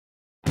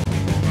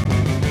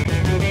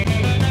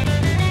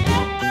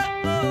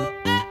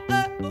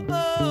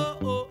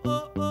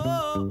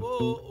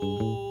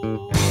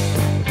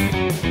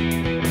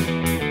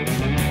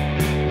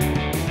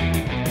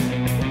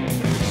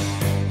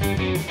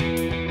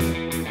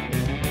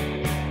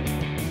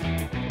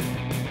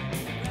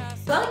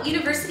Well,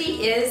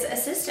 university is a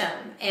system,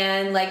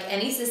 and like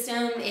any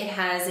system, it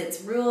has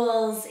its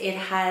rules, it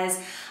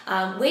has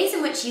ways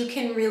in which you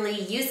can really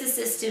use the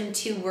system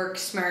to work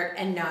smart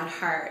and not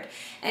hard.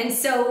 And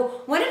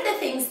so one of the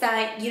things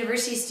that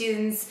university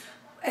students,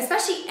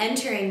 especially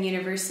entering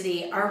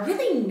university, are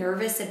really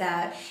nervous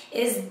about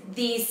is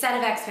the set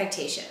of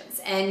expectations.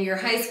 And your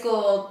high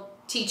school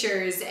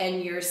teachers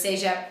and your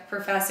CEGEP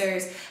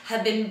professors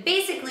have been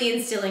basically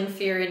instilling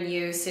fear in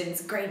you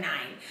since grade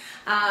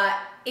 9.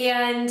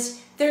 And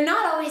they're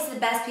not always the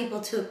best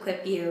people to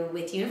equip you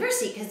with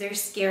university because they're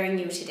scaring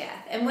you to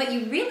death. And what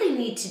you really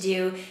need to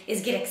do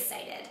is get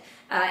excited.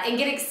 And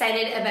get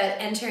excited about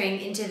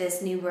entering into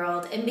this new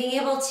world and being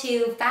able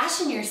to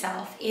fashion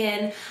yourself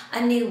in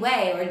a new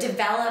way or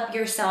develop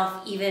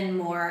yourself even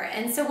more.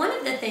 And so one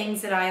of the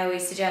things that I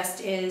always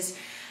suggest is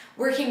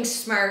working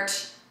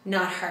smart,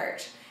 not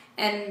hard.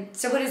 And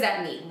so what does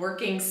that mean?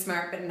 Working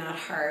smart but not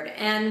hard.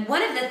 And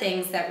one of the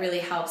things that really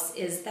helps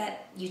is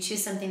that you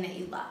choose something that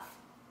you love.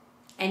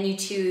 And you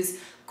choose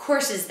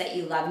courses that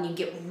you love and you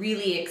get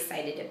really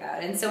excited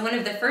about. And so one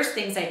of the first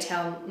things I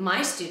tell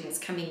my students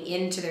coming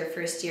into their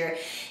first year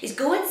is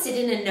go and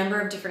sit in a number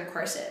of different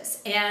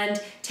courses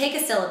and take a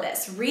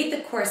syllabus, read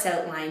the course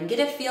outline, get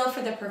a feel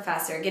for the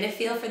professor, get a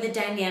feel for the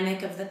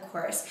dynamic of the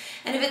course.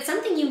 And if it's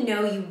something you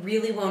know you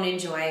really won't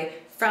enjoy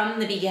from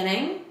the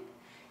beginning,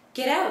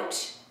 get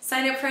out.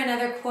 Sign up for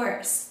another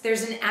course.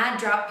 There's an add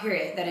drop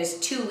period that is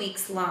 2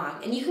 weeks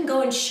long, and you can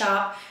go and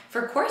shop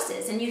for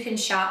courses, and you can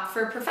shop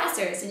for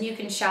professors, and you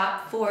can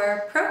shop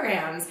for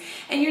programs,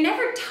 and you're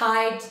never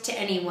tied to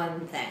any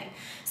one thing.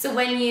 So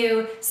when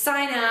you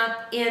sign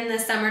up in the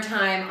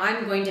summertime,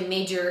 I'm going to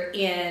major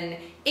in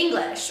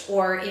English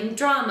or in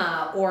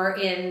drama or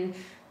in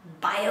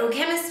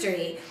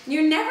biochemistry.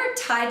 You're never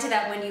tied to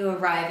that when you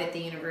arrive at the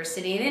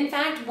university. And in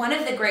fact, one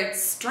of the great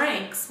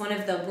strengths, one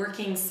of the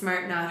working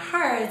smart, not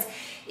hards,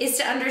 is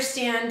to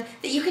understand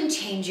that you can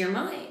change your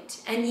mind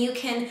and you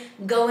can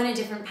go in a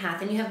different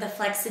path, and you have the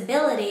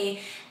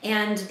flexibility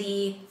and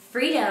the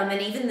freedom and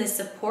even the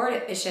support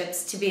at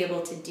Bishop's to be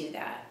able to do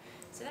that.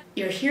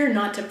 You're here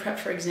not to prep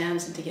for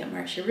exams and to get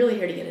marks. You're really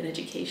here to get an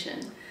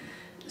education.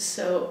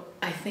 So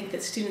I think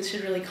that students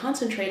should really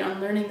concentrate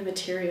on learning the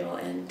material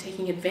and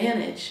taking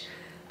advantage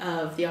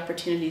of the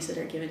opportunities that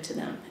are given to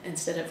them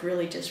instead of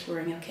really just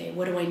worrying, okay,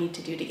 what do I need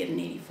to do to get an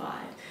 85?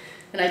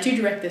 And I do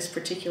direct this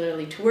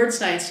particularly towards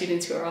science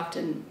students who are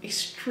often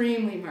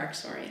extremely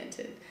marks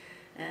oriented.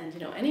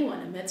 And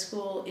anyone, a med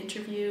school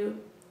interview,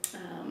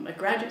 a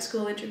graduate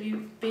school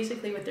interview,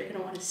 basically what they're going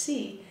to want to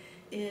see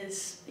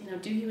is,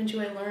 do you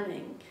enjoy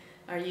learning?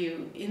 Are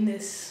you in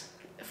this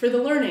for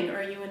the learning, or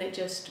are you in it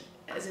just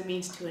as a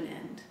means to an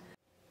end?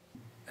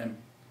 And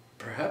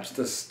perhaps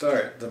to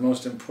start, the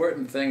most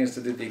important thing is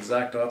to do the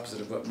exact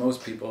opposite of what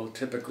most people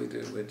typically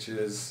do, which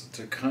is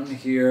to come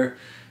here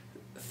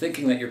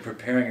thinking that you're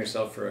preparing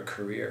yourself for a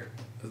career.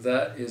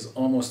 That is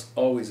almost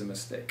always a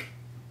mistake,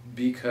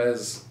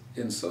 because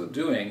in so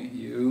doing,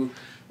 you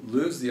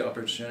lose the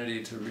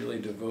opportunity to really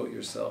devote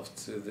yourself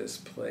to this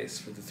place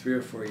for the 3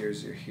 or 4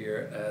 years you're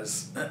here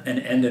as an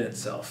end in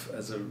itself,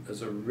 as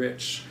a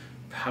rich,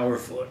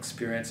 powerful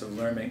experience of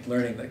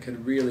learning that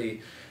could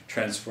really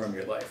transform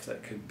your life,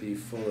 that could be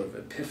full of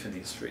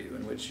epiphanies for you,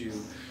 in which you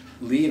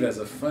leave as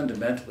a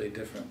fundamentally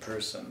different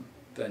person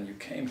than you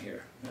came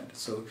here. And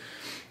so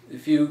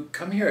if you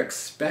come here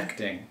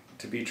expecting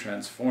to be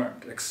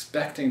transformed,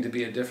 expecting to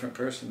be a different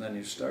person than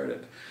you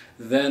started,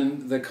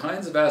 then the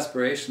kinds of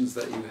aspirations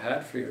that you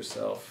had for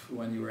yourself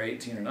when you were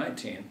 18 or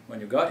 19, when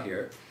you got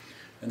here,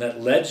 and that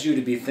led you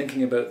to be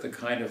thinking about the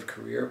kind of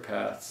career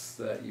paths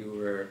that you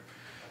were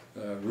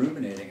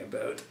ruminating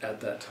about at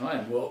that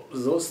time, well,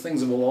 those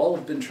things will all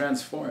have been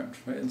transformed,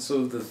 right? And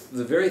so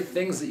the very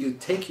things that you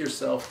take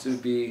yourself to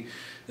be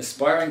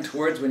aspiring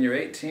towards when you're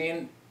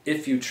 18,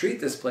 if you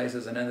treat this place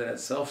as an end in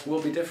itself,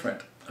 will be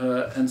different.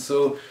 And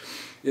so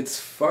it's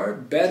far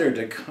better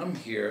to come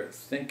here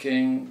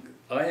thinking,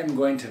 I am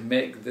going to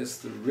make this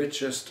the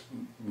richest,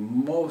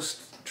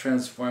 most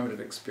transformative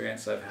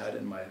experience I've had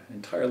in my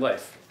entire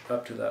life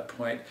up to that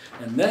point,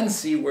 and then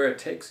see where it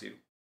takes you.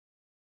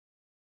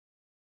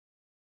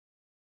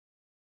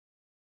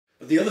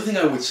 But the other thing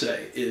I would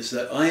say is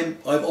that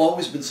I've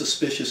always been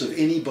suspicious of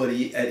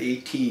anybody at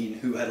 18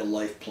 who had a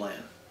life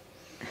plan.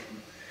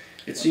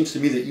 It seems to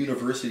me that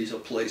university is a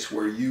place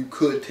where you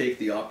could take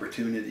the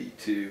opportunity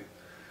to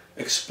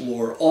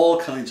explore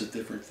all kinds of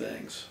different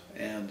things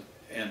and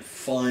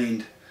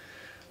find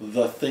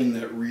the thing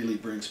that really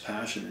brings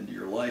passion into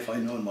your life. I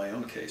know in my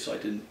own case, I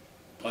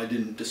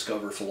didn't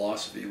discover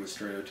philosophy, which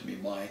turned out to be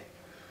my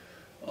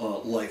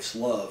life's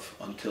love,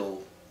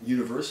 until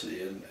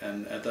university,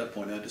 and at that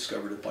point I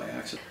discovered it by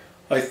accident.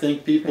 I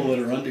think people that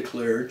are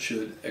undeclared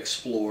should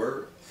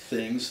explore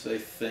things they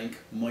think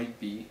might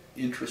be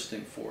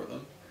interesting for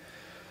them.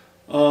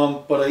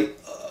 But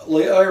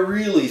I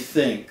really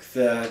think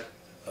that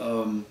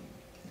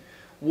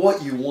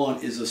what you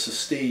want is a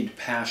sustained,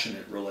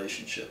 passionate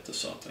relationship to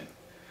something.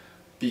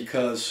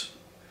 Because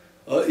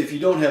if you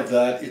don't have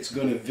that, it's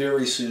going to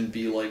very soon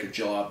be like a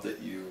job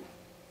that you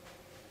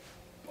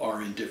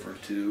are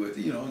indifferent to.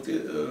 You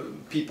know,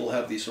 people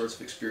have these sorts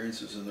of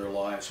experiences in their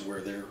lives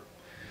where they're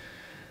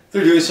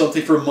doing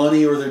something for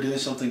money or they're doing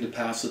something to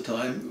pass the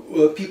time.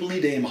 People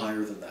need to aim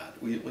higher than that.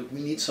 We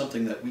need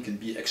something that we can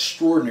be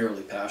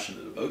extraordinarily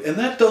passionate about, and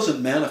that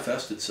doesn't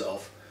manifest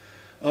itself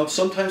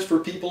sometimes for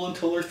people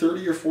until they're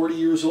 30 or 40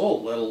 years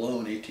old, let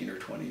alone 18 or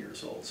 20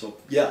 years old. So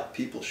yeah,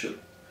 people should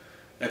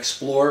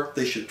explore,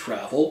 they should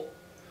travel,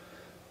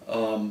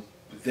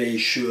 they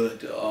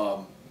should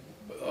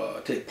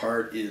take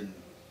part in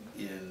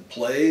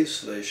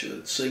plays, they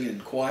should sing in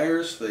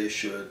choirs, they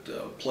should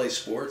play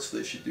sports,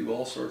 they should do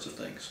all sorts of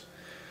things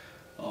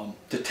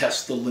to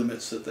test the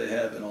limits that they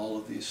have in all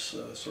of these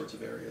sorts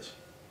of areas.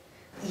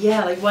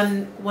 Yeah, like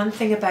one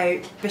thing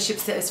about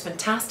Bishops that is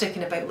fantastic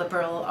and about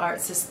liberal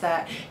arts is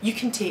that you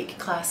can take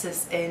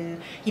classes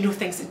in, you know,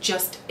 things that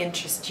just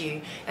interest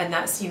you, and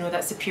that's, you know,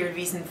 that's the pure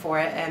reason for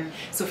it.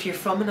 So if you're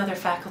from another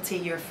faculty,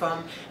 you're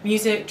from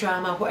music,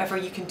 drama, whatever,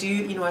 you can do,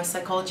 you know, a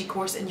psychology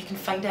course and you can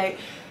find out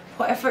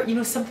whatever, you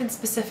know, something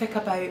specific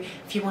about,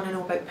 if you want to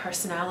know about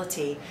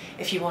personality,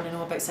 if you want to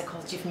know about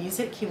psychology of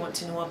music, you want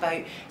to know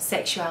about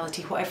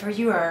sexuality, whatever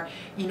you are,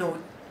 you know,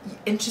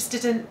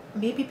 interested in,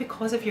 maybe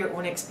because of your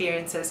own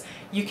experiences,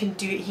 you can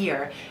do it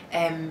here.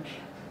 And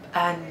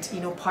you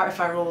know, part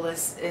of our role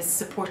is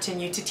supporting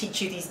you to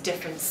teach you these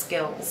different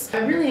skills. I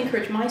really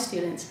encourage my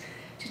students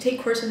to take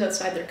courses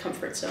outside their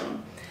comfort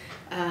zone.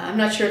 I'm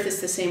not sure if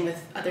it's the same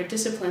with other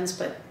disciplines,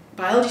 but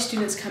biology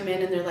students come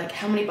in and they're like,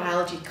 how many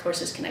biology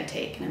courses can I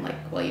take? And I'm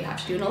like, well, you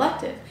have to do an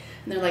elective.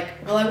 And they're like,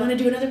 well, I want to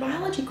do another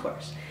biology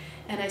course.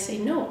 And I say,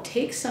 no,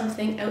 take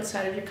something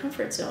outside of your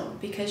comfort zone,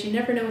 because you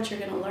never know what you're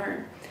going to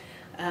learn.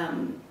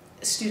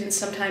 Students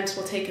sometimes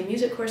will take a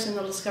music course and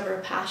they'll discover a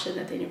passion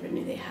that they never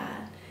knew they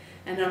had.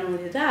 And not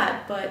only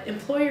that, but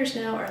employers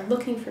now are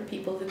looking for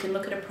people who can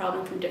look at a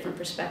problem from different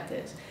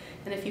perspectives.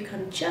 And if you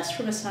come just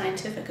from a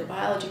scientific, a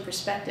biology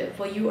perspective,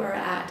 well, you are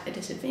at a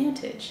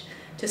disadvantage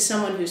to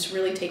someone who's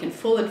really taken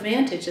full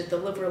advantage of the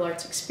liberal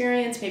arts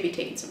experience, maybe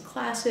taken some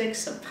classics,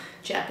 some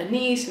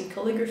Japanese, some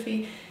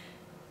calligraphy.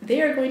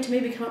 They are going to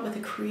maybe come up with a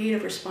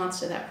creative response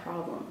to that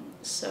problem.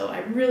 So I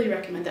really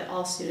recommend that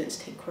all students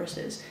take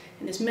courses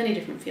in as many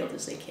different fields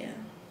as they can.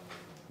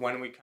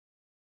 When we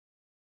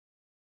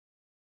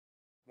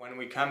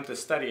come to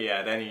study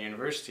at any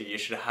university, you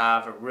should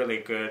have a really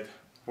good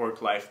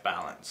work-life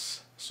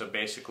balance. So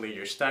basically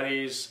your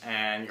studies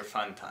and your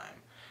fun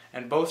time.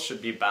 And both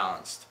should be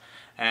balanced.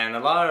 And a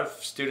lot of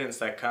students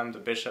that come to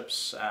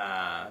Bishops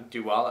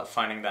do well at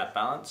finding that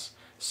balance.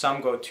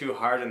 Some go too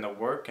hard in the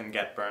work and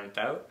get burnt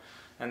out,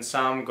 and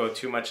some go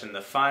too much in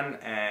the fun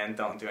and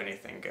don't do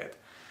anything good.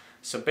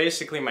 So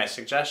basically my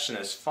suggestion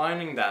is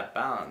finding that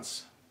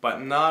balance,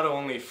 but not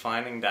only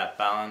finding that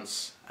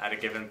balance at a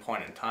given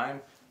point in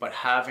time, but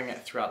having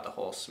it throughout the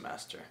whole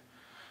semester.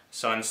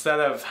 So instead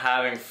of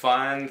having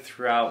fun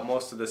throughout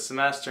most of the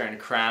semester and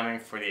cramming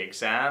for the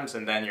exams,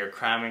 and then you're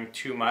cramming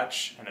too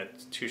much in a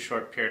too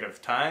short period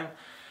of time,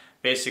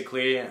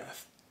 basically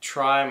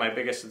my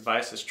biggest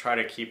advice is try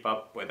to keep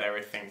up with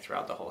everything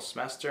throughout the whole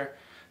semester.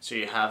 So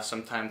you have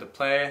some time to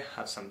play,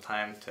 have some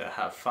time to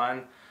have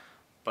fun,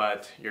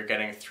 but you're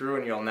getting through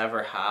and you'll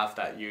never have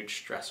that huge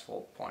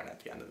stressful point at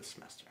the end of the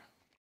semester.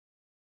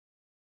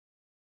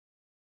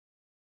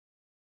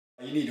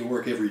 You need to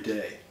work every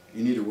day.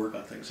 You need to work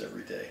on things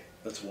every day.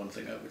 That's one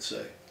thing I would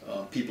say.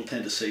 People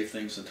tend to save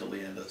things until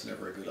the end. That's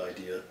never a good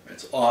idea.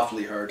 It's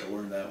awfully hard to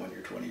learn that when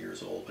you're 20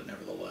 years old, but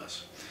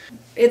nevertheless.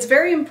 It's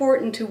very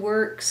important to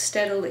work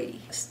steadily.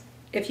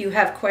 If you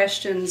have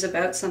questions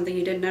about something,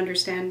 you didn't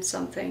understand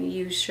something,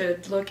 you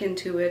should look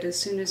into it as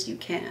soon as you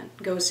can.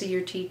 Go see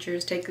your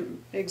teachers, take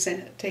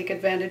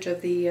advantage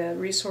of the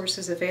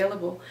resources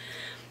available.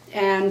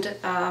 And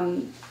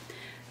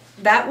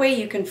that way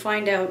you can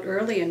find out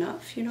early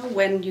enough, you know,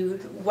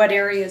 what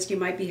areas you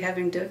might be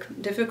having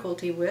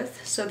difficulty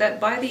with, so that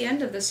by the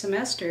end of the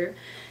semester,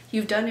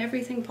 you've done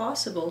everything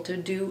possible to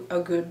do a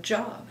good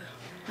job.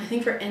 I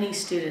think for any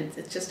student,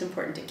 it's just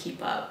important to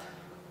keep up.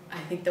 I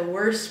think the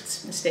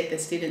worst mistake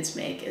that students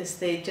make is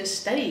they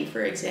just study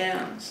for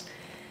exams.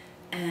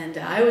 And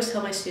I always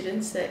tell my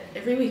students that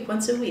every week,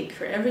 once a week,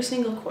 for every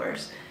single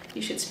course,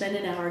 you should spend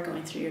an hour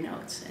going through your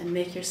notes and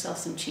make yourself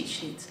some cheat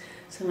sheets.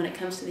 So when it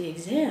comes to the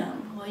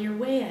exam, well, you're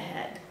way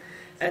ahead.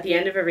 At the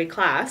end of every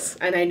class,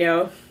 and I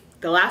know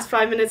the last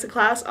 5 minutes of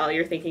class, all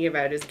you're thinking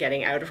about is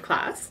getting out of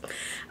class.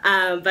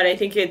 But I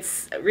think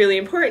it's really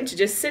important to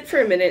just sit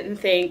for a minute and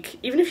think,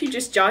 even if you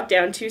just jot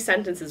down 2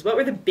 sentences, what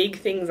were the big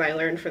things I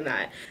learned from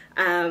that?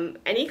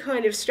 Any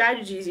kind of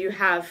strategies you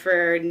have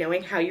for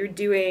knowing how you're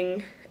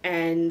doing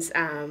and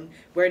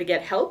where to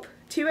get help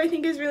too, I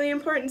think is really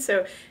important.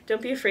 So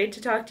don't be afraid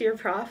to talk to your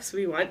profs.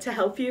 We want to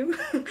help you.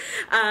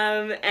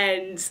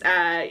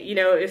 You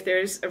know, if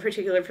there's a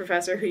particular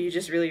professor who you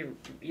just really,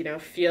 you know,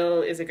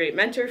 feel is a great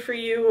mentor for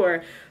you,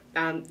 or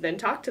then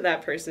talk to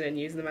that person and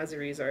use them as a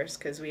resource,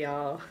 because we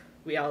all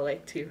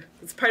like to.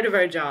 It's part of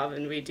our job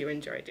and we do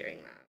enjoy doing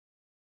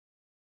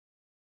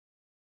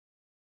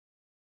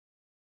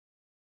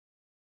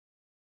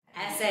that.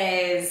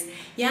 Essays.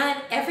 Yeah,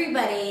 and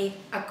everybody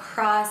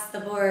across the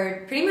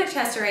board pretty much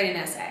has to write an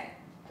essay,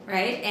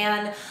 right?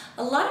 And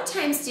a lot of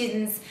times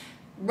students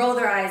roll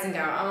their eyes and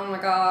go, oh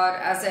my God,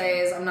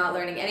 essays, I'm not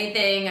learning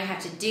anything, I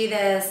have to do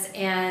this.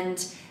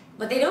 And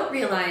what they don't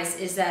realize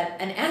is that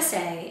an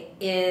essay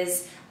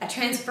is a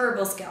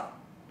transferable skill.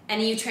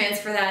 And you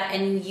transfer that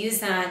and you use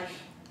that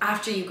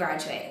after you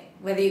graduate,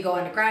 whether you go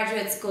into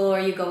graduate school or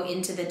you go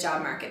into the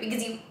job market,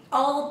 because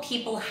all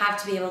people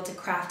have to be able to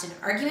craft an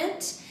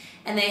argument,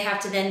 and they have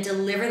to then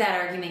deliver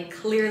that argument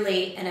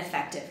clearly and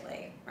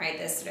effectively, right?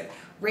 This sort of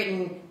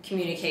written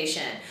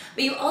communication.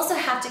 But you also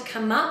have to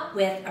come up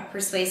with a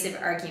persuasive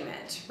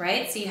argument,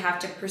 right? So you have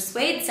to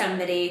persuade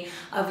somebody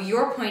of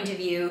your point of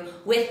view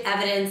with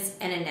evidence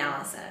and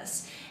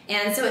analysis.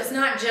 And so it's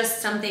not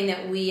just something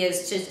that we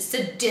as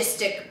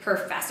sadistic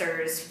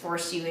professors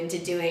force you into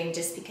doing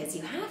just because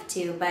you have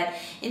to, but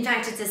in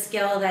fact it's a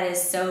skill that is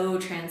so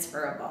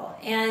transferable.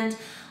 And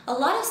a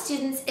lot of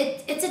students,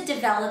 it's a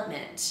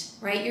development,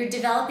 right? You're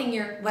developing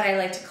what I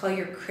like to call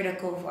your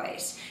critical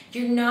voice.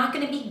 You're not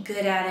going to be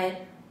good at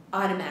it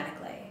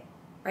automatically,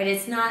 right?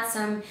 It's not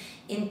some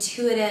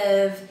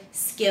intuitive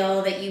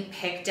skill that you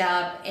picked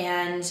up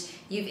and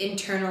you've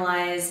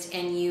internalized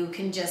and you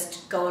can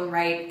just go and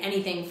write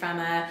anything from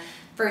a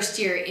first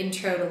year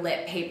intro to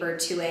lit paper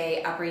to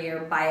a upper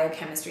year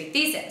biochemistry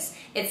thesis.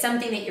 It's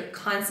something that you're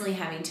constantly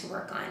having to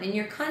work on, and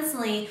you're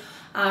constantly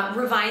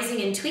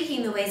revising and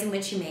tweaking the ways in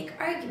which you make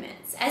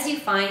arguments. As you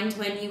find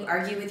when you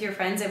argue with your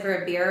friends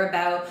over a beer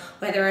about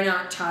whether or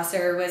not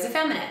Chaucer was a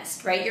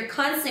feminist, right? You're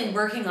constantly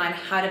working on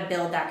how to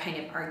build that kind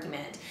of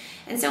argument.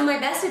 And so my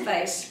best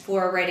advice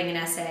for writing an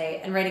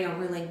essay and writing a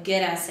really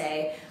good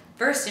essay,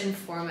 first and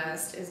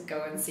foremost, is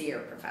go and see your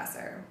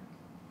professor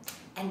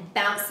and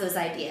bounce those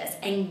ideas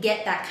and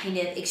get that kind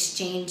of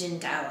exchange and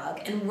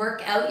dialogue and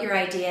work out your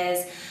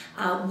ideas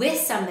with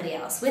somebody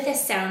else, with a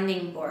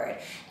sounding board,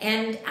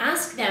 and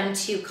ask them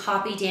to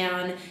copy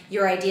down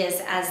your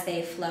ideas as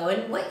they flow.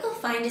 And what you'll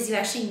find is you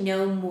actually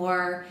know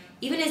more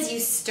even as you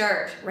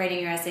start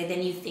writing your essay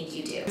than you think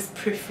you do. It's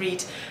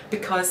proofread,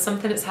 because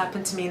something that's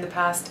happened to me in the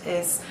past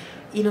is,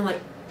 you know, like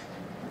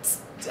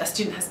a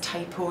student has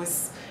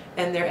typos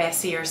in their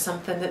essay or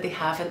something that they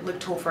haven't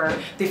looked over.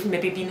 They've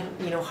maybe been,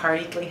 you know,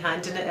 hurriedly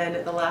handing it in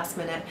at the last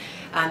minute.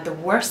 And the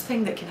worst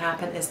thing that can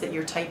happen is that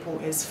your typo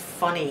is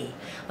funny.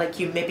 Like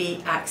you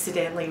maybe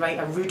accidentally write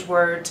a rude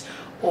word,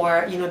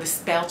 or, you know, the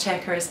spell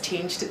checker has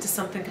changed it to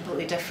something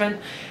completely different.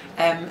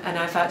 And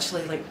I've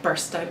actually like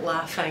burst out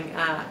laughing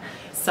at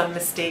some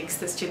mistakes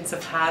that students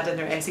have had in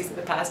their essays in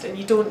the past. And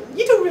you don't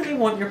really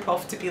want your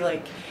prof to be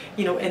like,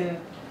 you know, in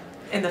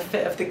the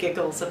fit of the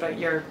giggles about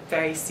your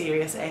very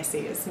serious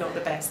essay. It's not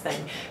the best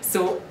thing.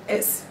 So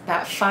it's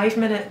that 5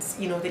 minutes,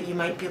 you know, that you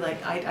might be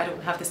like, I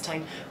don't have this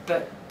time,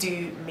 but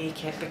do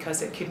make it,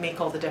 because it could make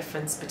all the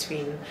difference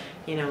between,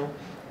 you know,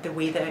 the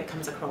way that it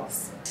comes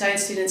across.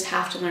 Science students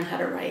have to learn how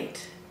to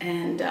write.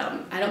 And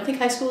I don't think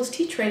high schools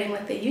teach writing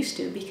like they used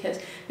to, because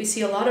we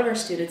see a lot of our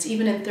students,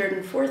 even in 3rd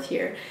and 4th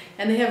year,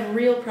 and they have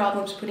real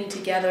problems putting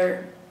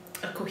together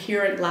a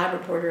coherent lab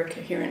report or a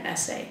coherent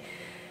essay.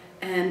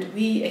 And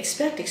we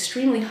expect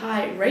extremely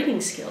high writing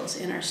skills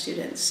in our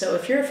students. So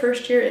if you're a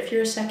 1st year, if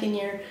you're a 2nd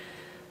year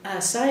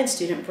science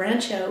student,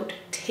 branch out,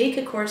 take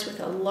a course with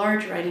a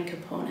large writing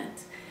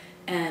component.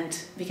 And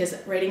because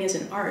writing is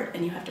an art,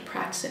 and you have to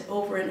practice it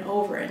over and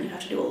over, and you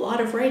have to do a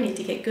lot of writing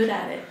to get good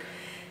at it.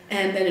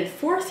 And then in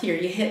 4th year,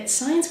 you hit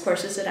science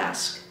courses that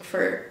ask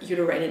for you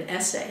to write an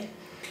essay.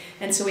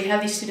 And so we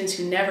have these students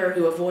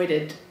who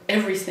avoided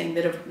everything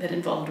that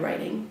involved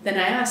writing. Then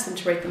I asked them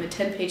to write them a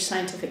 10-page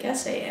scientific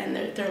essay, and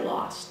they're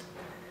lost.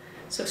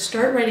 So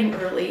start writing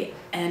early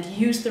and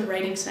use the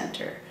Writing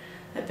Center.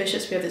 At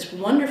Bishop's we have this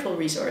wonderful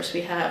resource.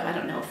 We have, I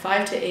don't know,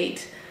 5 to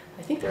 8,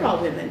 I think they're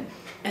all women,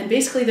 and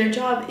basically their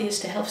job is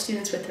to help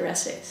students with their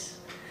essays.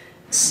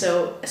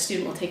 So a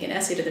student will take an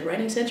essay to the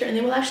Writing Center, and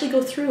they will actually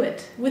go through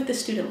it with the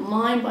student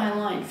line by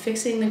line,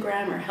 fixing the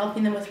grammar,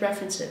 helping them with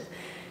references.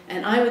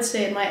 And I would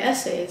say in my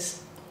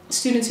essays,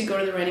 students who go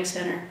to the Writing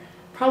Center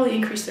probably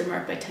increase their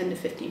mark by 10 to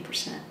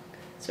 15%.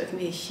 So it can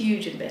be a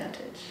huge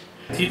advantage.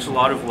 I teach a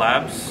lot of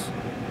labs,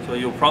 so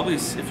you'll probably,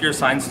 if you're a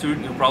science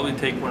student, you'll probably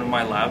take one of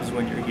my labs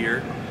when you're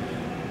here.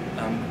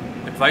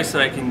 Advice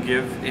that I can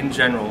give in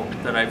general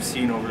that I've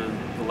seen over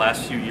the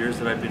last few years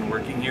that I've been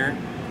working here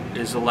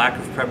is a lack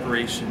of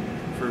preparation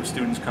for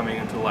students coming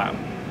into the lab.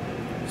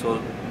 So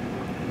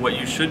what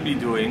you should be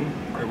doing,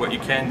 or what you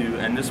can do,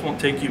 and this won't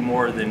take you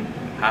more than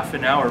half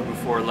an hour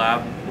before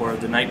lab or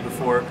the night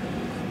before,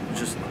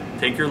 just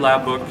take your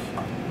lab book,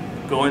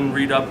 go and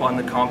read up on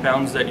the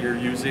compounds that you're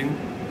using,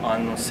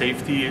 on the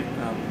safety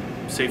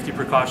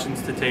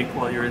precautions to take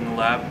while you're in the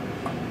lab,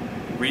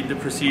 read the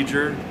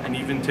procedure, and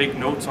even take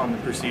notes on the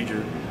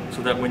procedure,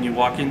 so that when you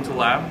walk into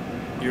lab,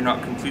 you're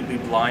not completely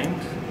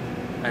blind.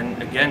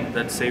 And again,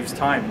 that saves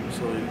time.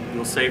 So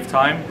you'll save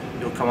time,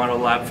 you'll come out of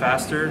the lab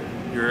faster,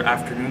 your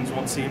afternoons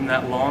won't seem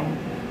that long,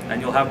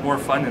 and you'll have more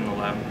fun in the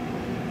lab.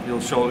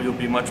 You'll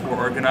be much more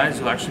organized,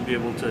 you'll actually be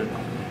able to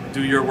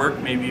do your work,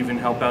 maybe even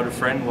help out a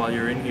friend while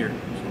you're in here.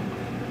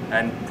 So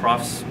and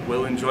profs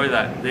will enjoy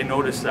that. They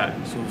notice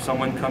that. So if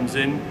someone comes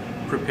in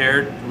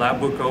prepared, lab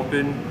book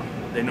open,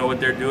 they know what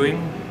they're doing,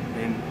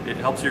 and it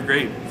helps your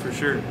grade for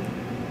sure.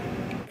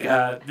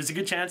 There's a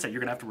good chance that you're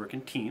going to have to work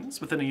in teams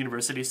within a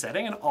university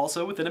setting and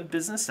also within a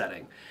business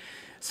setting.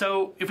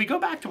 So if we go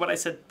back to what I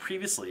said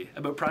previously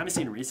about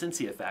primacy and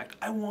recency effect,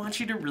 I want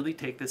you to really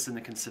take this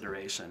into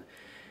consideration.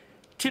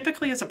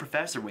 Typically as a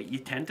professor, what you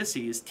tend to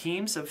see is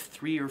teams of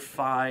 3 or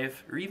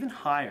 5 or even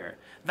higher.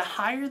 The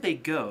higher they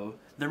go,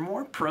 they're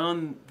more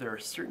prone, there are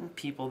certain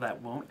people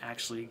that won't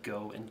actually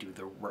go and do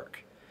their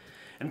work.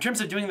 In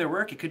terms of doing their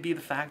work, it could be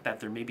the fact that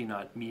they're maybe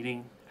not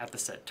meeting at the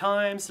set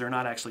times, they're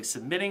not actually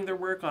submitting their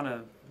work on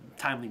a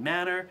timely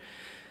manner,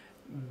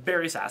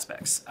 various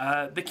aspects.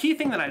 The key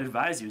thing that I'd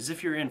advise you is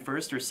if you're in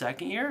first or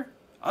second year,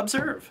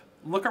 observe,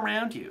 look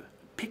around you.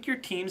 Pick your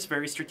teams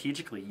very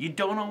strategically. You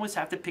don't always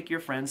have to pick your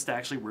friends to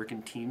actually work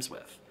in teams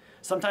with.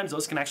 Sometimes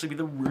those can actually be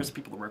the worst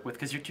people to work with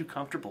because you're too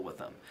comfortable with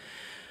them.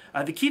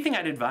 The key thing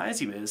I'd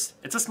advise you is,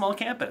 it's a small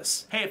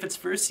campus. Hey, if it's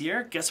first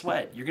year, guess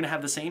what? You're going to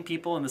have the same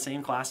people in the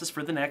same classes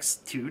for the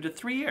next 2 to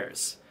 3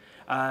 years.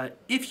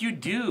 If you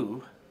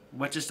do,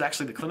 which is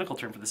actually the clinical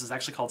term for this, is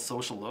actually called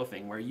social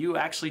loafing, where you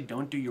actually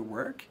don't do your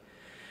work,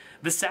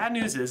 the sad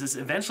news is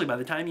eventually by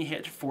the time you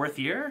hit 4th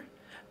year,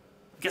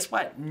 guess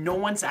what? No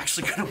one's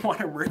actually going to want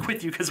to work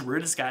with you because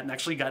word has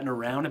gotten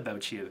around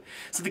about you.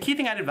 So the key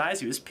thing I'd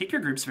advise you is pick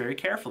your groups very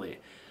carefully.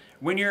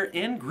 When you're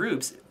in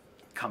groups,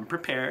 come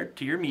prepared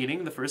to your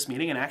meeting, the first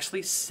meeting, and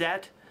actually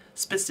set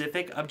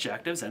specific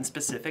objectives and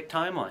specific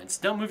timelines.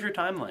 Don't move your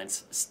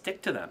timelines.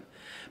 Stick to them.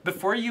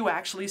 Before you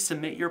actually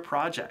submit your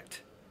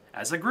project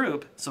as a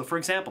group, so for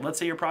example, let's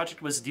say your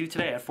project was due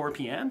today at 4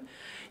 p.m.,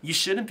 you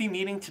shouldn't be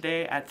meeting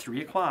today at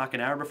 3 o'clock, an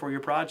hour before your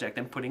project,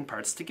 and putting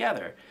parts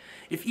together.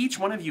 If each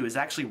one of you has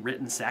actually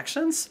written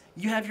sections,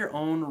 you have your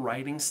own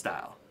writing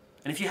style.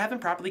 And if you haven't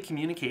properly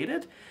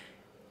communicated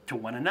to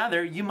one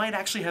another, you might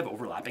actually have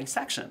overlapping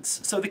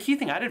sections. So the key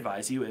thing I'd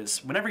advise you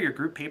is whenever your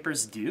group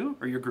paper's due,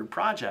 or your group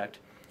project,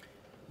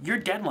 your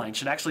deadline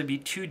should actually be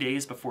 2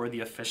 days before the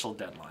official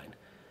deadline.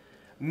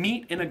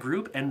 Meet in a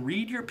group and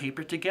read your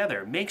paper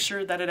together. Make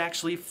sure that it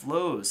actually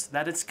flows,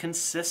 that it's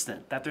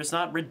consistent, that there's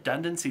not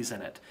redundancies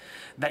in it,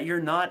 that you're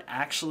not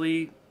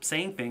actually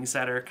saying things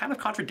that are kind of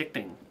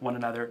contradicting one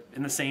another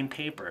in the same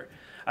paper.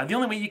 The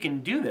only way you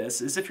can do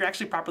this is if you're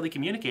actually properly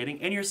communicating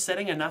and you're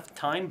setting enough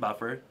time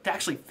buffer to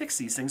actually fix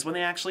these things when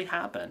they actually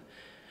happen.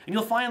 And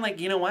you'll find, like,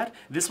 you know what,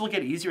 this will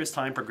get easier as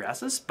time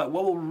progresses, but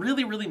what will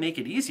really, really make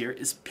it easier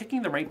is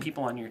picking the right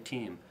people on your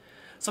team.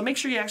 So make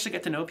sure you actually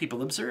get to know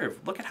people, observe,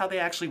 look at how they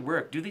actually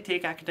work. Do they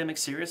take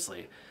academics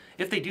seriously?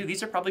 If they do,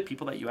 these are probably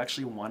people that you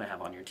actually want to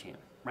have on your team,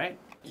 right?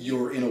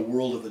 You're in a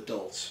world of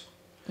adults.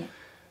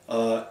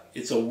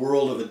 It's a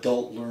world of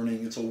adult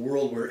learning. It's a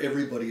world where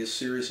everybody is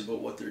serious about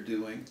what they're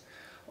doing.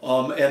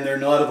 And they're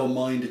not of a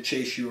mind to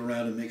chase you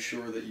around and make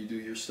sure that you do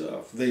your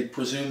stuff. They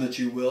presume that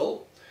you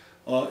will.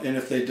 And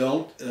if they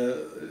don't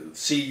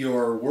see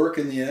your work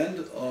in the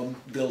end,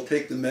 they'll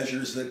take the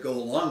measures that go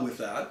along with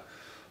that.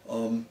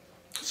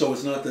 So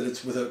it's not that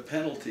it's without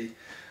penalty,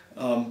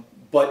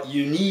 but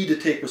you need to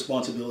take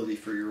responsibility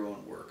for your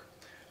own work.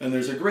 And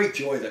there's a great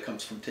joy that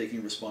comes from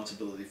taking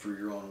responsibility for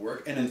your own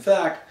work. And in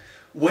fact,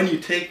 when you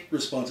take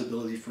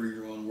responsibility for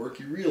your own work,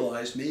 you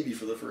realize maybe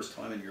for the first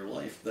time in your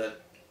life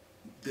that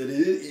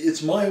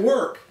it's my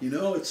work, you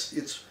know,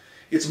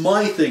 it's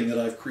my thing that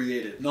I've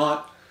created,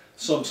 not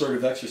some sort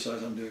of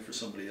exercise I'm doing for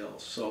somebody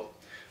else. So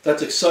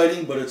that's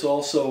exciting, but it's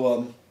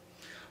also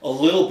a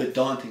little bit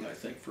daunting, I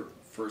think,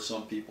 for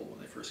some people when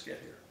they first get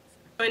here.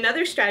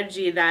 Another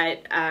strategy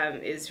that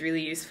is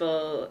really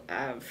useful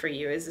for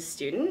you as a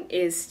student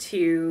is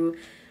to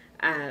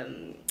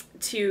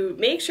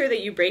make sure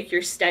that you break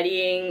your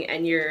studying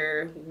and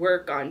your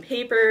work on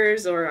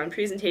papers or on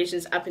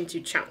presentations up into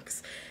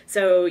chunks.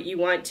 So you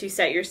want to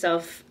set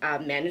yourself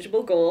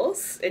manageable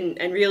goals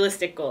and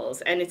realistic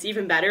goals, and it's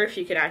even better if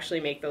you could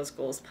actually make those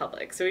goals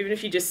public. So even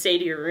if you just say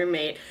to your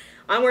roommate,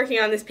 I'm working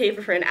on this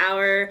paper for an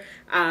hour,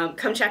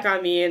 come check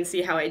on me and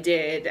see how I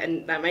did.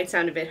 And that might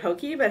sound a bit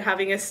hokey, but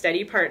having a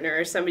study partner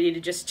or somebody to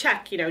just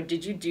check, you know,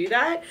 did you do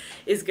that,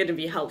 is going to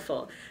be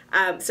helpful.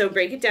 So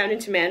break it down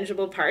into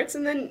manageable parts,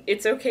 and then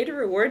it's okay to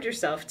reward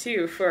yourself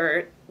too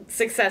for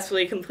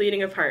successfully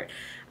completing a part.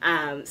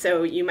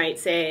 So you might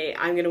say,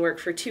 I'm going to work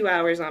for 2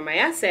 hours on my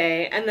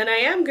essay, and then I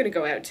am going to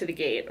go out to the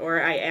gate,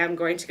 or I am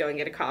going to go and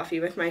get a coffee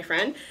with my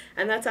friend,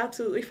 and that's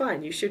absolutely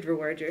fine. You should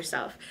reward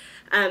yourself.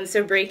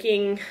 So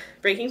breaking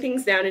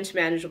things down into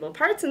manageable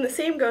parts, and the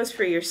same goes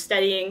for your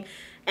studying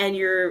and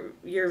your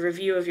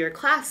review of your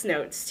class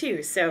notes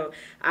too. So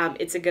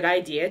it's a good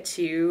idea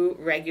to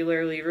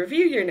regularly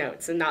review your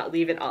notes and not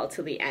leave it all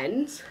to the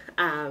end.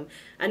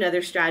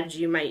 Another strategy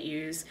you might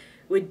use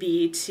would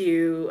be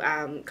to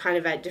kind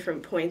of at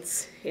different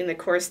points in the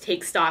course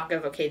take stock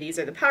of, okay, these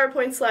are the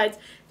PowerPoint slides,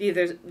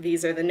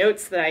 these are the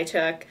notes that I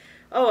took,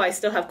 oh, I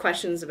still have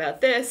questions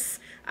about this,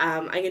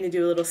 I'm going to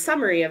do a little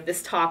summary of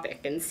this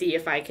topic and see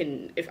if I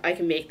can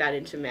make that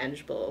into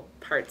manageable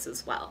parts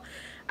as well.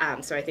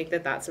 So I think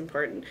that that's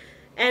important.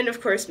 And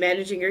of course,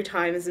 managing your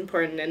time is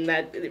important, and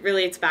that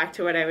relates back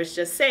to what I was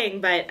just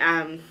saying, but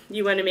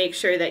you want to make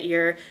sure that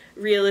you're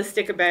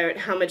realistic about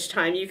how much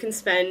time you can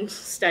spend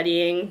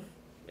studying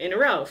in a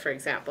row, for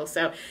example.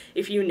 So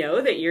if you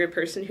know that you're a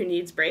person who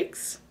needs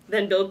breaks,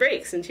 then build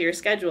breaks into your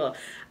schedule.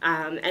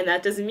 And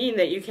that doesn't mean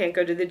that you can't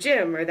go to the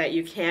gym or that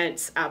you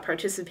can't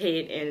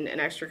participate in an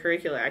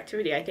extracurricular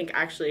activity. I think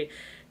actually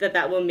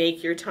that will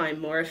make your time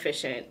more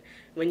efficient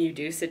when you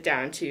do sit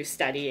down to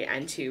study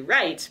and to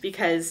write,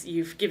 because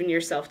you've given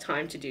yourself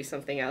time to do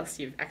something else.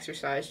 You've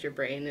exercised your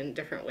brain in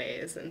different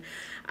ways.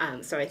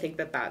 And so I think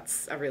that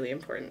that's a really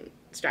important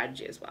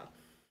strategy as well.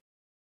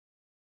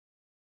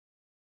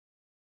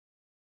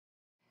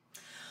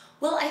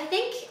 Well, I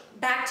think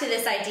back to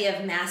this idea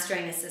of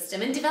mastering a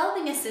system and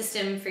developing a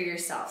system for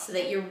yourself so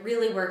that you're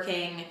really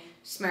working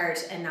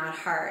smart and not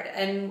hard.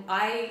 And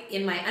I,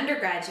 in my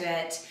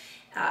undergraduate,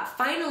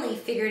 finally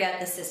figured out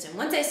the system.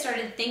 Once I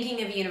started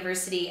thinking of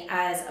university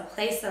as a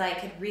place that I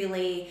could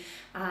really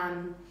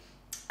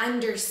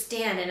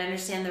understand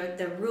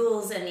the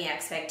rules and the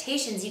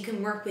expectations, you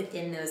can work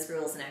within those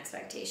rules and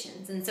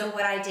expectations. And so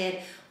what I did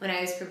when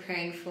I was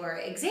preparing for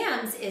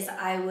exams is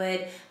I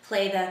would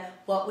play the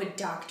what would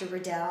Dr.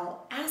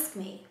 Riddell ask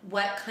me?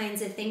 What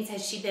kinds of things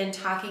has she been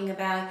talking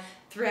about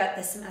throughout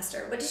the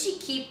semester? What does she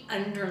keep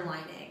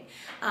underlining?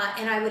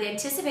 And I would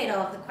anticipate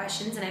all of the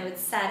questions, and I would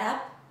set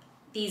up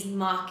these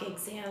mock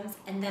exams,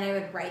 and then I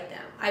would write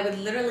them. I would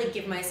literally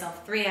give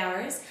myself 3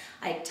 hours.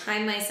 I'd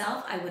time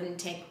myself. I wouldn't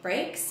take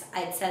breaks.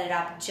 I'd set it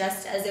up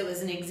just as it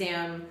was an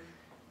exam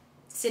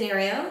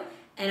scenario,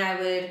 and I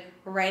would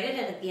write it,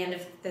 and at the end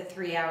of the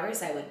 3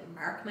 hours, I would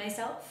mark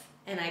myself,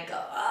 and I'd go,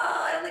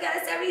 oh, I only got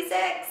a 76.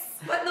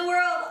 What in the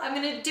world? I'm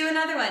gonna do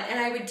another one. And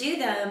I would do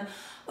them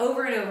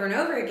over and over and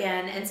over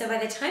again, and so by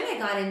the time I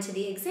got into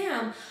the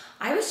exam,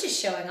 I was just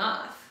showing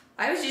off.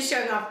 I was just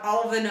showing off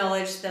all of the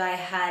knowledge that I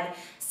had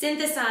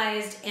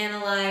synthesized,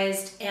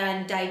 analyzed,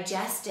 and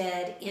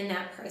digested in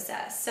that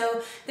process.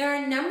 So there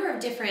are a number of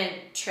different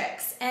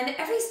tricks, and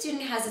every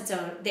student has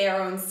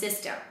their own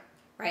system,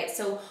 right?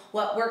 So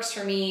what works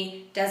for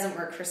me doesn't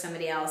work for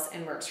somebody else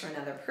and works for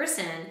another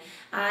person,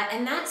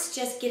 and that's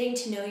just getting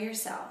to know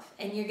yourself,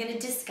 and you're going to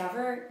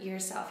discover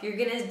yourself. You're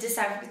going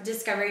to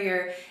discover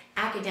your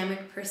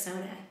academic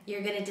persona.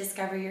 You're going to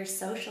discover your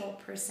social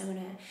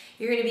persona.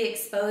 You're going to be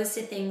exposed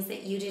to things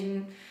that you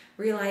didn't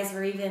realize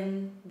were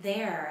even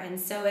there. And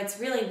so it's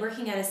really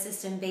working out a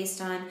system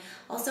based on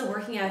also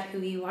working out who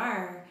you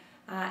are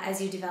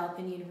as you develop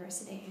in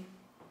university.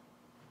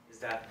 Is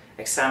that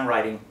exam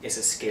writing is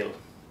a skill,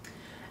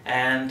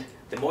 and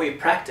the more you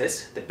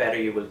practice, the better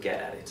you will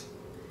get at it.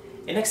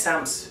 In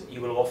exams,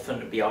 you will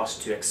often be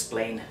asked to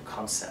explain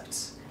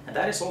concepts, and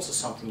that is also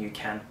something you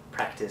can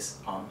practice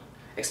on,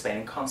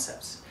 explaining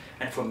concepts.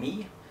 And for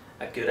me,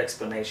 a good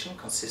explanation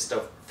consists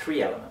of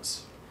 3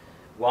 elements.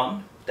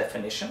 1,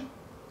 definition.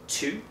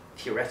 2,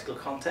 theoretical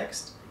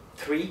context.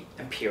 3,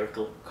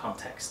 empirical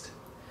context.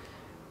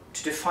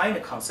 To define a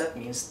concept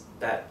means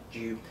that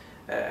you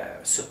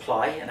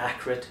supply an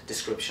accurate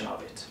description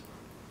of it.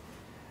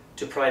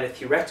 To provide a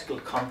theoretical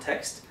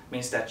context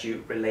means that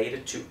you relate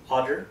it to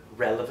other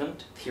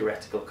relevant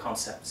theoretical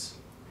concepts.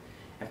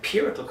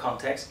 Empirical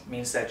context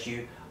means that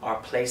you are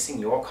placing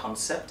your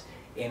concept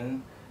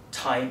in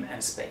time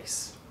and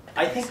space.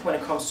 I think when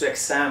it comes to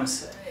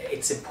exams,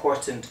 it's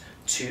important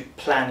to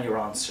plan your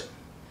answer.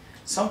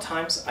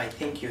 Sometimes I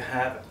think you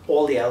have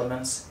all the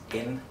elements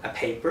in a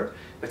paper,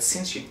 but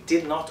since you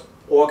did not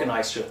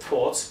organize your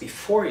thoughts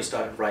before you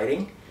started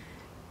writing,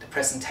 the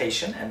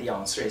presentation and the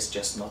answer is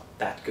just not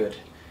that good,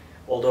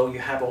 although you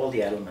have all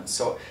the elements.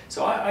 So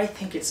I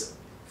think it's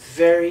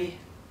very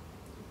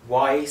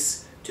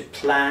wise to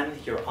plan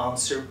your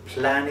answer,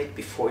 plan it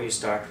before you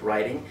start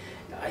writing.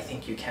 I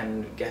think you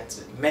can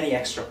get many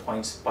extra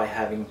points by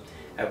having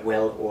a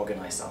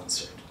well-organized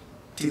answer.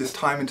 See this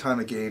time and time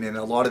again, and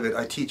a lot of it,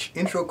 I teach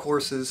intro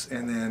courses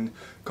and then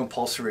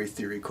compulsory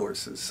theory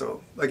courses.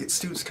 So I get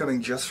students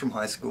coming just from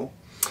high school,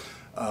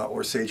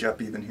 or Sage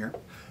Up even here,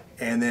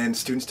 and then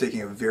students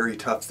taking a very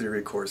tough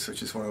theory course,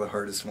 which is one of the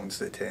hardest ones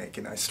they take.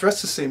 And I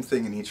stress the same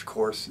thing in each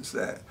course, is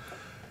that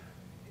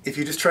if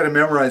you just try to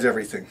memorize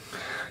everything,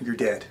 you're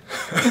dead.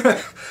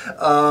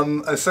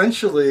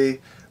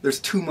 Essentially, there's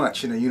too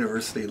much in a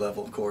university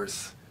level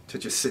course to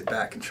just sit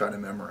back and try to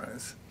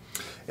memorize.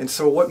 And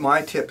so what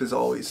my tip is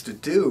always to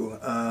do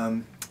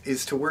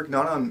is to work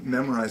not on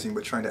memorizing,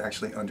 but trying to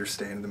actually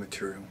understand the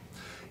material.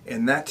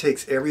 And that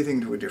takes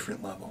everything to a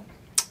different level.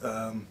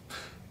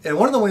 And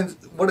one of the ways,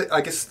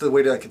 I guess the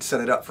way that I could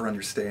set it up for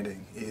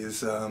understanding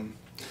is,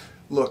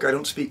 look, I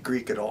don't speak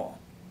Greek at all.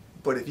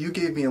 But if you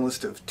gave me a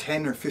list of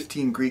 10 or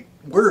 15 Greek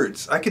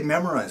words, I could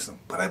memorize them,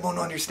 but I won't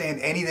understand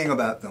anything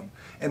about them.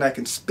 And I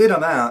can spit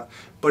them out,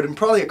 but in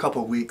probably a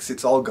couple of weeks,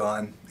 it's all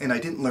gone, and I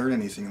didn't learn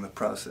anything in the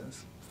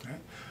process.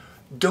 Right?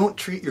 Don't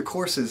treat your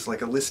courses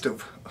like a list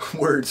of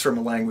words from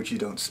a language you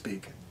don't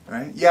speak.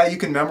 Right? Yeah, you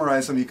can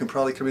memorize them, you can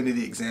probably come into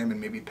the exam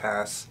and maybe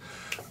pass,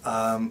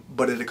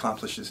 but it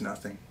accomplishes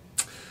nothing.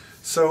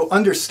 So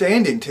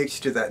understanding takes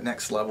you to that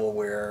next level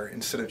where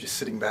instead of just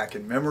sitting back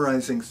and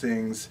memorizing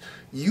things,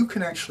 you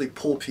can actually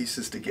pull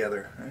pieces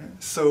together.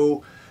 Right?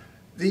 So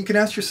you can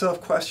ask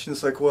yourself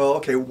questions like, well,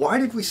 okay, why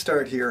did we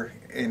start here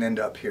and end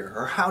up here?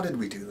 Or how did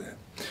we do that?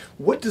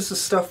 What does the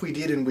stuff we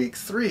did in week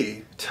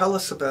 3 tell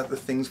us about the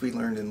things we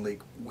learned in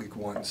week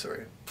 1?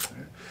 Sorry.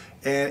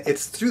 And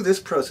it's through this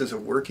process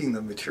of working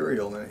the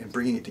material and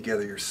bringing it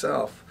together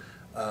yourself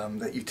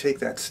that you take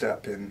that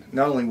step, and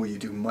not only will you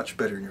do much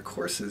better in your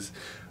courses,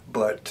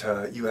 but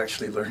you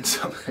actually learn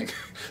something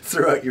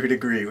throughout your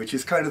degree, which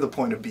is kind of the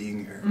point of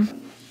being here.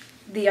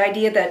 The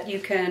idea that you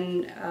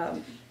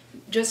can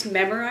just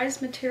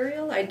memorize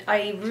material,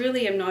 I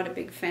really am not a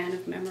big fan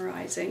of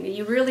memorizing.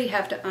 You really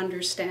have to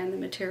understand the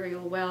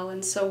material well,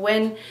 and so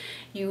when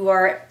you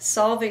are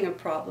solving a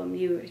problem,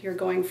 you're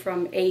going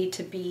from A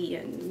to B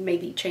and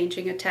maybe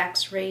changing a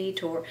tax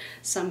rate or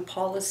some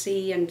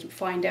policy and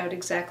find out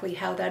exactly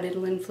how that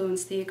it'll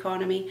influence the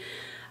economy.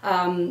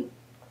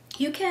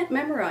 You can't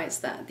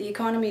memorize that. The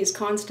economy is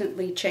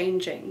constantly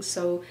changing,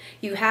 so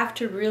you have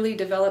to really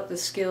develop the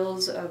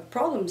skills of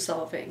problem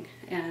solving.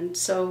 And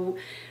so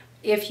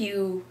if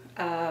you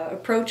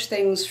approach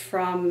things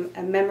from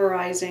a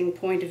memorizing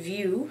point of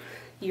view,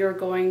 you're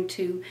going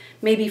to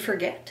maybe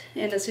forget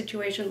in a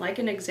situation like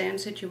an exam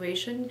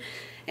situation,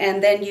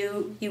 and then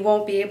you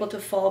won't be able to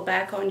fall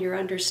back on your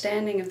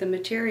understanding of the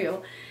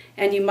material,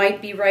 and you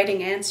might be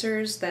writing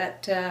answers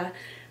that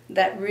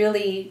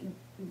really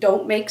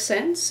don't make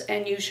sense,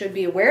 and you should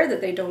be aware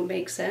that they don't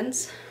make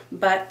sense,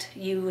 but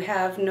you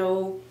have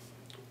no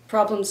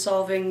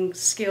problem-solving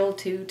skill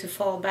to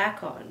fall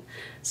back on.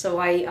 So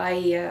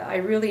I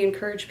really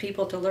encourage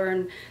people to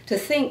learn to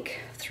think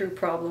through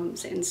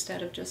problems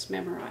instead of just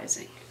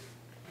memorizing.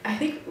 I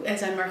think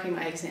as I'm marking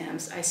my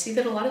exams, I see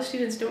that a lot of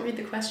students don't read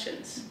the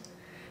questions.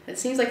 It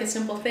seems like a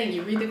simple thing.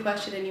 You read the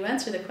question and you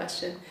answer the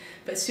question,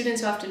 but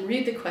students often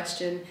read the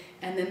question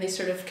and then they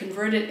sort of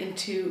convert it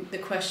into the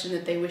question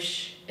that they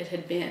wish it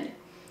had been.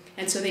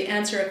 And so they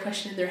answer a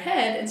question in their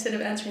head instead of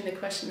answering the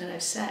question that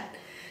I've set.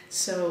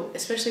 So,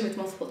 especially with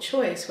multiple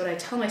choice, what I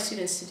tell my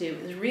students to do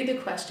is read the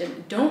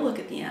question, don't look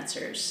at the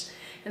answers,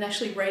 and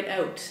actually write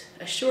out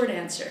a short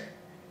answer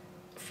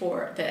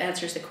that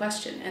answers the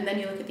question. And then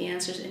you look at the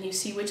answers and you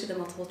see which of the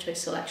multiple choice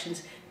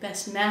selections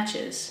best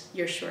matches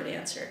your short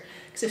answer.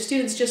 Because if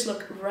students just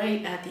look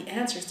right at the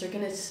answers, they're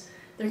going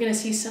to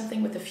see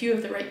something with a few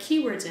of the right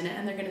keywords in it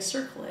and they're going to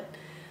circle it.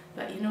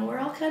 But you know, we're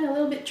all kind of a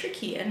little bit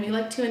tricky and we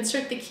like to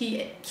insert the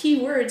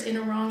keywords in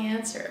a wrong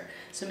answer.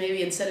 So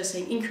maybe instead of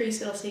saying increase,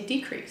 it'll say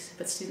decrease.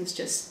 But students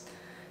just,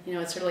 you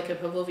know, it's sort of like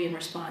a Pavlovian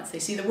response. They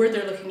see the word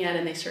they're looking at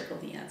and they circle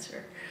the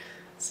answer.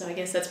 So I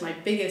guess that's my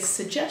biggest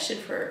suggestion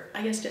for,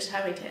 I guess, just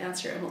having to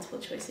answer a multiple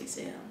choice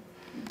exam.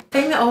 The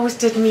thing that always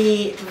did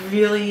me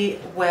really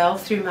well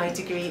through my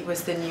degree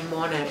was the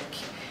mnemonic.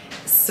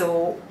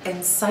 So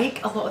in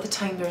psych, a lot of the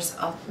time there's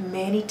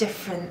many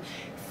different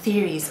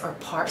theories or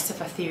parts of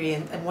a theory,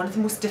 and one of the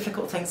most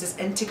difficult things is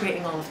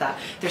integrating all of that.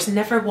 There's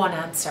never one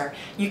answer.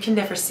 You can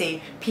never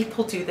say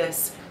people do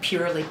this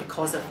purely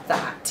because of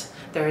that.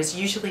 There is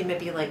usually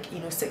maybe like, you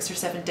know, 6 or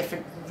 7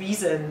 different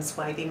reasons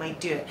why they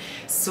might do it.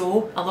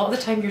 So a lot of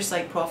the time your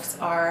psych profs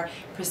are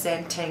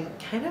presenting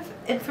kind of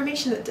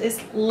information that is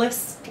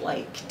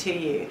list-like to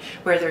you,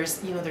 where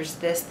there's, you know, there's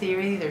this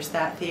theory, there's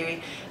that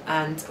theory,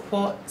 and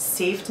what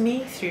saved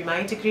me through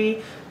my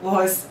degree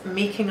was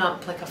making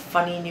up like a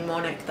funny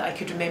mnemonic that I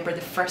could remember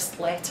the first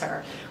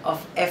letter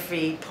of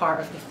every part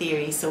of the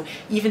theory. So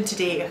even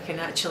today I can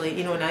actually,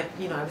 you know, and I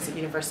was at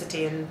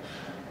university in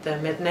the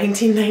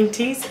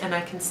mid-1990s and I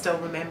can still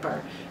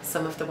remember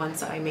some of the ones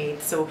that I made.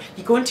 So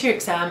you go into your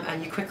exam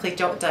and you quickly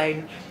jot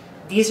down,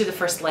 these are the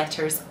first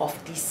letters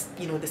of these,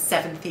 you know, the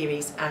 7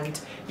 theories, and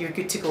you're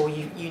good to go.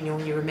 You know,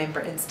 you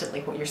remember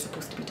instantly what you're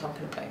supposed to be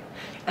talking about.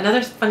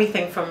 Another funny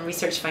thing from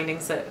research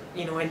findings that,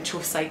 you know, intro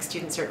psych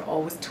students are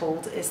always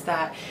told is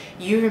that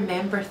you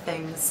remember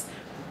things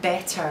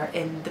better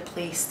in the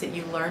place that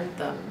you learned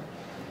them.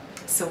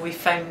 So we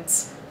found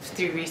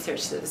through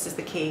research that this is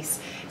the case.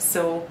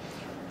 So,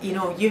 you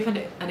know, you have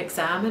an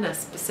exam in a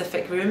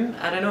specific room,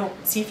 I don't know,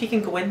 see if you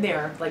can go in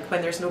there, like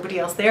when there's nobody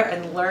else there,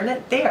 and learn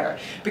it there,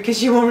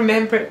 because you will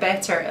remember it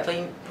better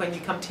when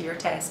you come to your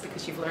test,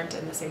 because you've learned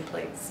it in the same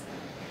place.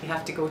 You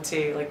have to go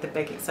to like the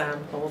big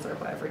exam halls or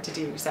whatever to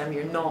do your exam.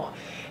 You're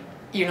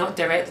not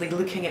directly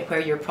looking at where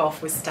your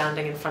prof was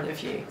standing in front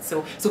of you.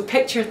 So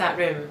picture that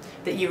room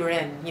that you were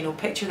in, you know,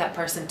 picture that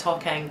person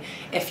talking.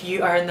 If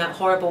you are in that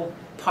horrible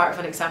part of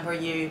an exam where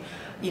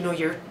you know,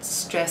 you're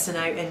stressing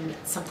out and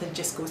something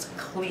just goes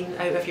clean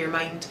out of your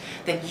mind,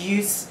 then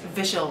use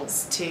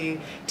visuals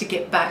to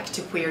get back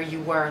to where you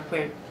were,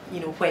 where, you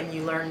know, when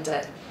you learned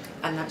it,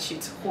 and that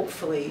should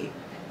hopefully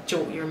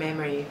jolt your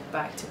memory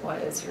back to what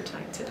it is you're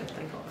trying to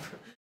think of.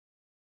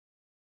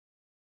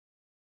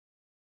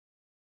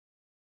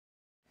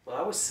 Well,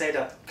 I would say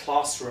that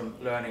classroom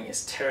learning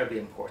is terribly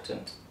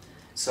important.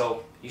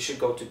 So you should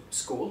go to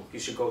school, you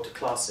should go to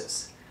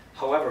classes.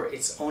 However,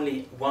 it's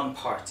only one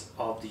part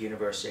of the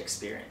university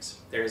experience.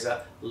 There is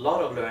a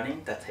lot of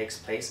learning that takes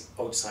place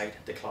outside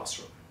the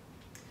classroom.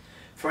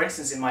 For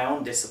instance, in my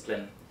own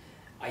discipline,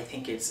 I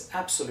think it's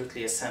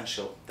absolutely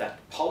essential that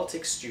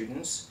politics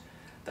students,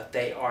 that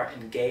they are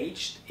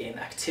engaged in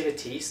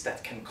activities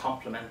that can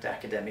complement the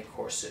academic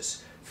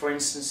courses. For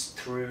instance,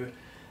 through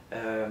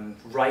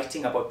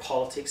writing about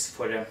politics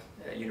for the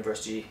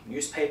university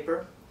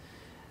newspaper,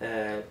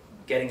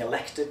 getting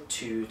elected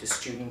to the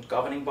student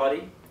governing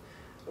body,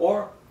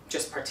 or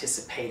just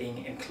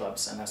participating in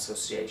clubs and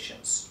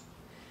associations.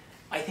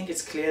 I think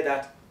it's clear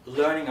that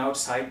learning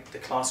outside the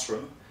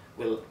classroom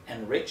will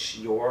enrich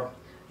your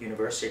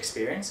university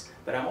experience,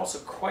 but I'm also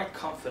quite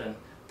confident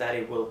that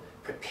it will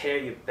prepare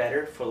you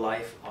better for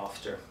life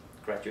after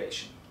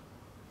graduation.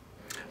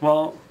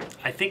 Well,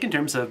 I think in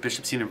terms of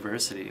Bishop's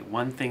University,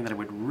 one thing that I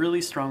would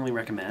really strongly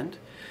recommend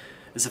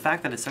is the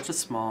fact that it's such a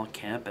small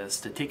campus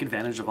to take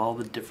advantage of all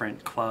the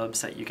different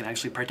clubs that you can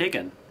actually partake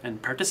in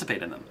and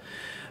participate in them.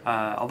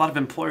 A lot of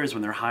employers,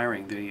 when they're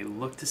hiring, they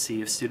look to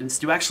see if students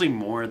do actually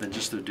more than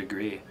just their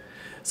degree.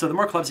 So the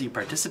more clubs that you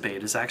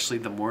participate is actually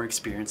the more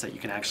experience that you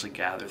can actually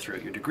gather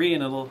throughout your degree,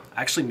 and it'll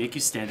actually make you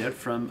stand out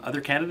from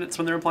other candidates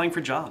when they're applying for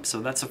jobs.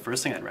 So that's the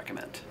first thing I'd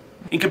recommend.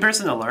 In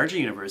comparison to a larger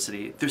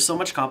university, there's so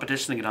much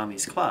competition to get on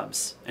these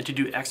clubs and to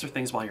do extra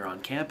things while you're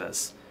on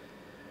campus.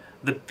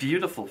 The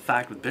beautiful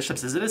fact with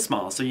Bishops is it is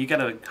small, so you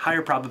get a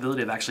higher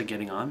probability of actually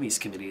getting on these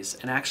committees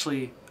and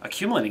actually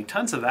accumulating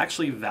tons of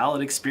actually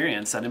valid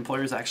experience that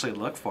employers actually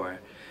look for,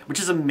 which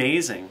is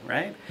amazing,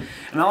 right?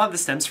 And a lot of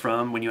this stems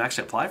from when you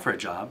actually apply for a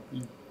job,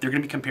 they're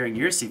going to be comparing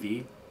your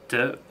CV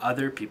to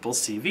other people's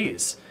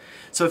CVs.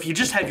 So if you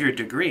just have your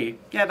degree,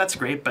 yeah, that's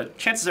great, but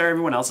chances are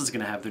everyone else is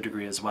going to have their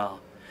degree as well.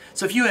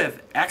 So if you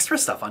have extra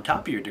stuff on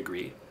top of your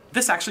degree,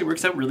 this actually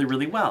works out really,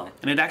 really well.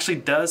 And it actually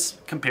does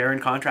compare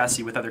and contrast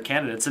you with other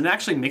candidates, and it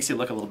actually makes you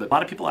look a little bit. A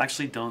lot of people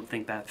actually don't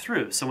think that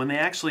through. So when they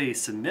actually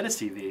submit a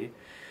CV,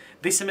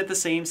 they submit the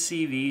same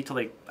CV to,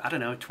 like, I don't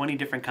know, 20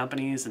 different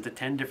companies and to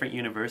 10 different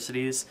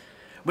universities,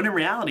 when in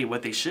reality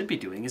what they should be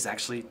doing is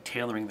actually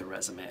tailoring the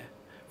resume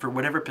for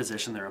whatever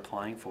position they're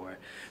applying for.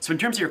 So in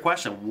terms of your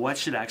question, what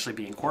should actually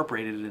be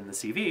incorporated in the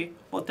CV?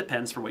 Well, it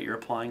depends for what you're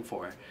applying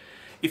for.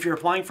 If you're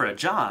applying for a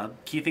job,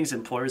 key things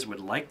employers would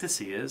like to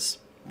see is,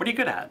 what are you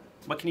good at?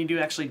 What can you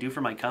actually do for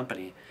my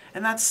company?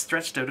 And that's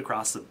stretched out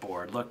across the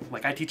board. Look,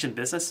 like I teach in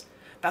business,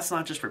 that's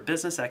not just for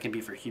business, that can be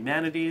for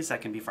humanities,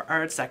 that can be for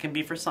arts, that can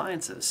be for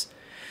sciences.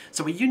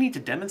 So what you need to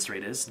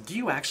demonstrate is, do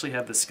you actually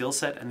have the skill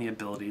set and the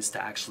abilities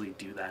to actually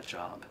do that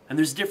job? And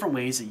there's different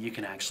ways that you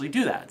can actually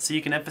do that. So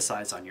you can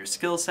emphasize on your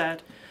skill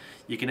set,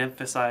 you can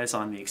emphasize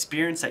on the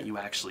experience that you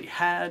actually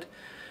had,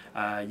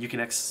 you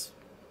can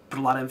put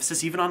a lot of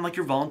emphasis even on like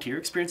your volunteer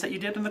experience that you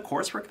did and the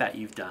coursework that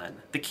you've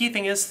done. The key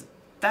thing is,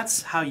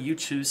 that's how you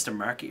choose to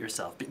market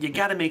yourself, but you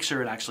gotta make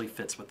sure it actually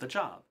fits with the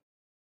job.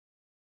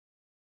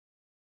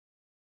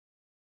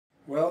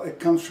 Well, it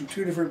comes from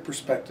two different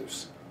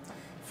perspectives.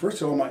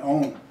 First of all, my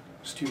own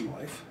student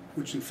life,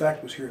 which in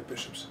fact was here at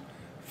Bishop's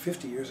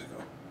 50 years ago.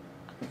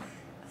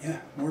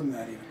 Yeah, more than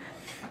that even.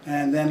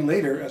 And then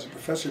later, as a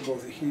professor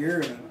both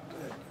here and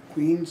at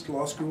Queen's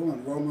Law School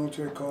and Royal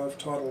Military College, I've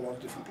taught a lot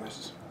of different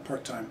places,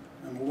 part-time.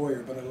 I'm a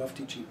lawyer, but I love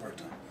teaching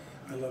part-time.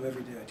 I love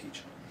every day I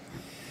teach.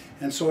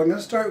 And so I'm going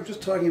to start with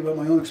just talking about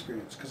my own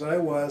experience, because I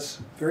was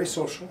very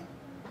social,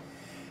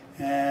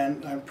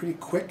 and I'm pretty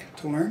quick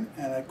to learn,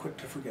 and I'm quick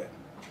to forget.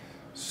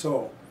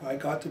 So I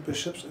got to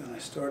Bishop's, and I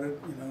started,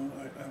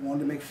 I wanted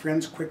to make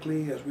friends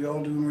quickly, as we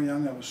all do when we're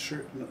young. I was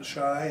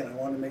shy, and I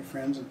wanted to make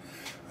friends, and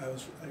I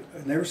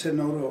never said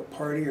no to a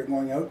party or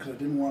going out, because I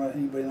didn't want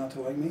anybody not to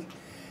like me,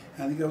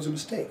 and I think that was a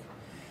mistake.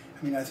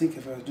 I mean, I think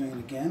if I was doing it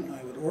again,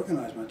 I would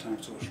organize my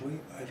time socially.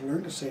 I'd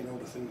learn to say no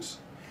to things,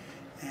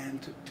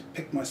 and to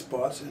pick my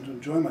spots and to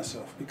enjoy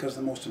myself, because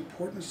the most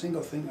important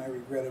single thing I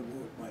regretted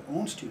with my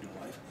own student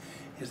life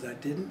is that I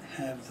didn't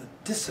have the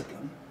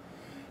discipline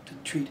to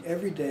treat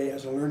every day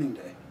as a learning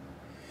day,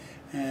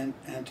 and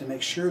to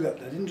make sure that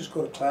I didn't just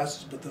go to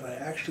classes, but that I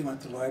actually went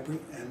to the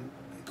library and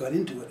got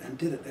into it and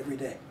did it every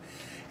day.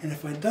 And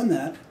if I'd done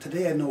that,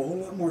 today I'd know a whole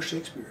lot more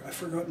Shakespeare. I've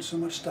forgotten so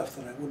much stuff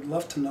that I would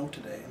love to know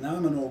today. And now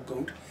I'm an old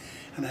goat,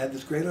 and I had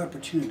this great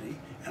opportunity,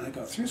 and I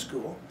got through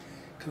school,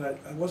 because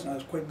I was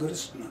quite good,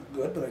 not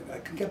good, but I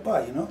could get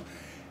by,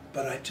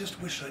 But I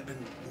just wish I'd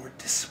been more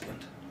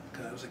disciplined,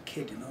 because I was a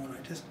kid, and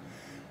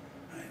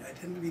I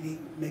didn't really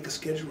make a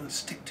schedule and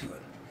stick to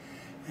it.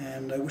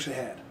 And I wish I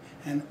had.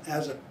 And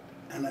as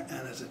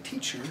a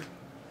teacher,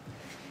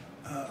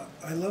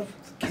 I love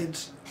the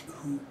kids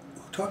who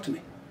talk to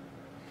me,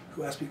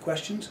 who ask me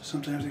questions.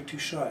 Sometimes they're too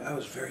shy. I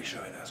was very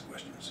shy to ask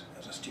questions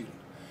as a student,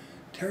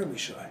 terribly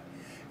shy.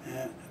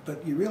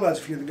 But you realize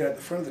if you're the guy at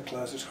the front of the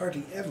class, there's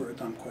hardly ever a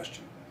dumb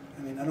question.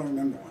 I mean, I don't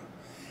remember one.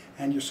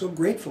 And you're so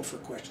grateful for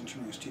questions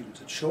from your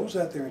students. It shows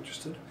that they're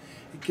interested.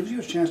 It gives you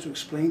a chance to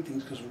explain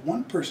things, because if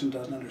one person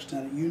doesn't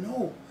understand it, you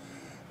know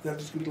that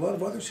there's going to be a lot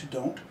of others who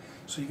don't,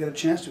 so you get a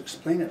chance to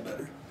explain it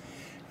better.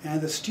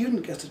 And the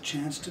student gets a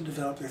chance to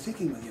develop their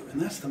thinking with you,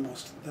 and that's the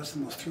most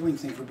thrilling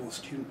thing for both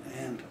student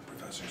and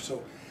professor.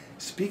 So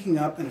speaking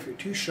up, and if you're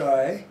too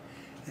shy,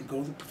 then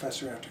go to the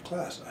professor after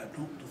class. I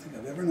don't think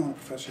I've ever known a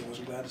professor who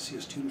wasn't glad to see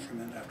a student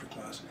from end after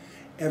class,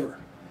 ever.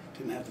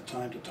 didn't have the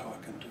time to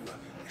talk and to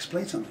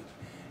explain something.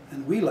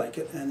 And we like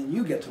it, and then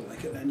you get to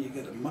like it, and you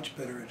get a much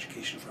better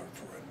education for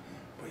it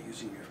by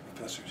using your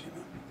professors, you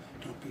know.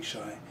 Don't be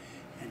shy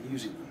and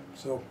using them.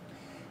 So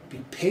be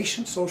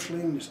patient socially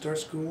when you start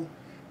school.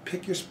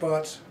 Pick your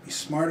spots. Be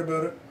smart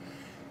about it.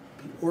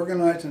 Be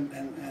organized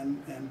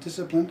and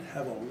disciplined.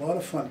 Have a lot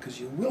of fun, because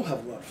you will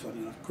have a lot of fun.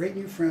 You'll have great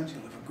new friends.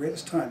 You'll have the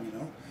greatest time, you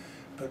know.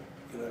 But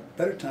you'll have a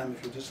better time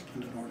if you're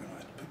disciplined and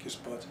organized. Pick your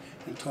spots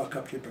and talk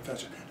up to your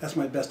professor. That's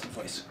my best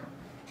advice.